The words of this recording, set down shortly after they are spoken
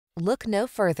Look no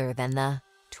further than the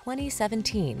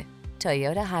 2017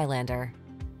 Toyota Highlander.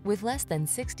 With less than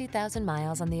 60,000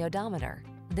 miles on the odometer,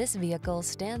 this vehicle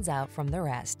stands out from the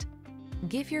rest.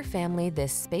 Give your family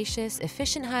this spacious,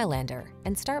 efficient Highlander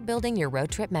and start building your road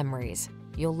trip memories.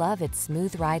 You'll love its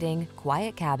smooth riding,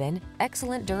 quiet cabin,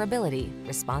 excellent durability,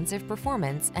 responsive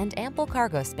performance, and ample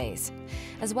cargo space,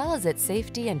 as well as its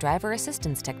safety and driver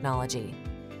assistance technology.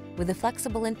 With a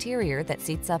flexible interior that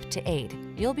seats up to 8,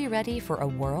 you'll be ready for a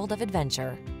world of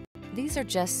adventure. These are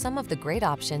just some of the great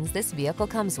options this vehicle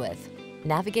comes with: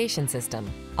 navigation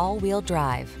system, all-wheel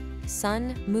drive,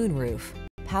 sun, moonroof,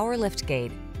 power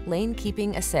liftgate, lane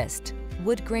keeping assist,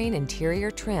 woodgrain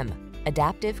interior trim,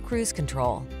 adaptive cruise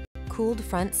control, cooled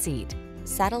front seat,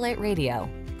 satellite radio,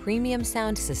 premium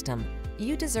sound system.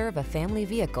 You deserve a family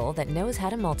vehicle that knows how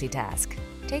to multitask.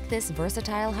 Take this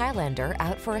versatile Highlander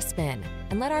out for a spin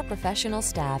and let our professional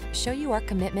staff show you our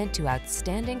commitment to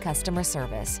outstanding customer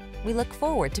service. We look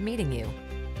forward to meeting you.